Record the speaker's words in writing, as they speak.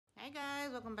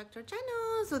Guys, welcome back to our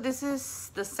channel. So this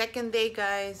is the second day,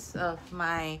 guys, of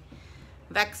my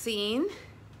vaccine.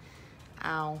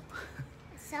 Ow.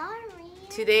 Sorry.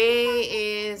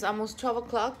 Today is almost 12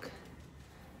 o'clock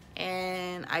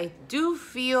and I do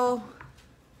feel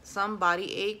some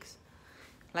body aches,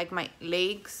 like my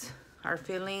legs are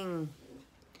feeling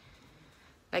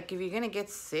like if you're gonna get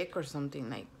sick or something,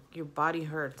 like your body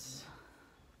hurts,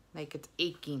 like it's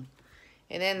aching.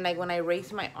 And then like when I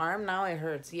raise my arm, now it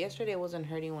hurts. Yesterday it wasn't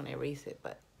hurting when I raised it,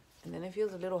 and then it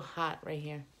feels a little hot right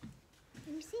here.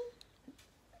 Let me see.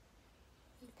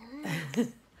 It does.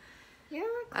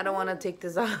 I don't want to take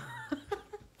this off.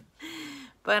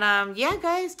 But yeah,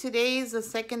 guys, today is the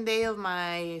second day of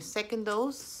my second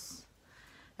dose.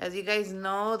 As you guys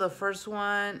know, the first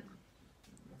one,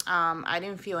 I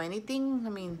didn't feel anything. I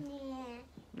mean,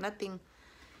 nothing.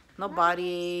 No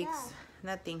body aches,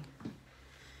 nothing.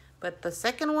 But the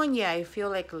second one, yeah, I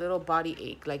feel like a little body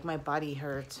ache, like my body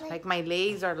hurts. Like my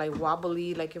legs are like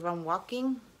wobbly, like if I'm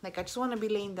walking, like I just want to be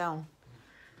laying down.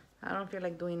 I don't feel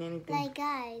like doing anything. Like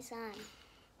guys,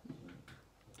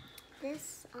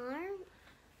 this arm,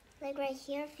 like right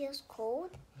here feels cold.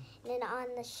 And then on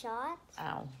the shot,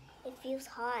 Ow. It feels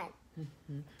hot.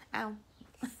 Ow.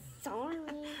 Sorry.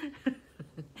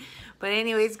 But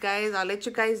anyways, guys, I'll let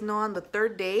you guys know on the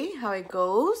third day how it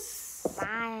goes.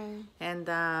 Bye. And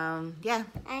yeah,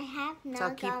 I have not so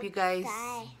I'll keep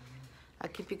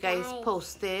you guys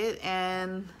posted.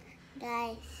 And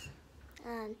guys,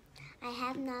 I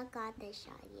have not got the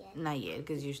shot yet. not yet,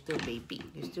 because you're still baby.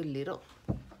 You're still little.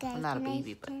 Guys, I'm not a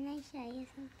baby, but can I show you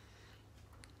something?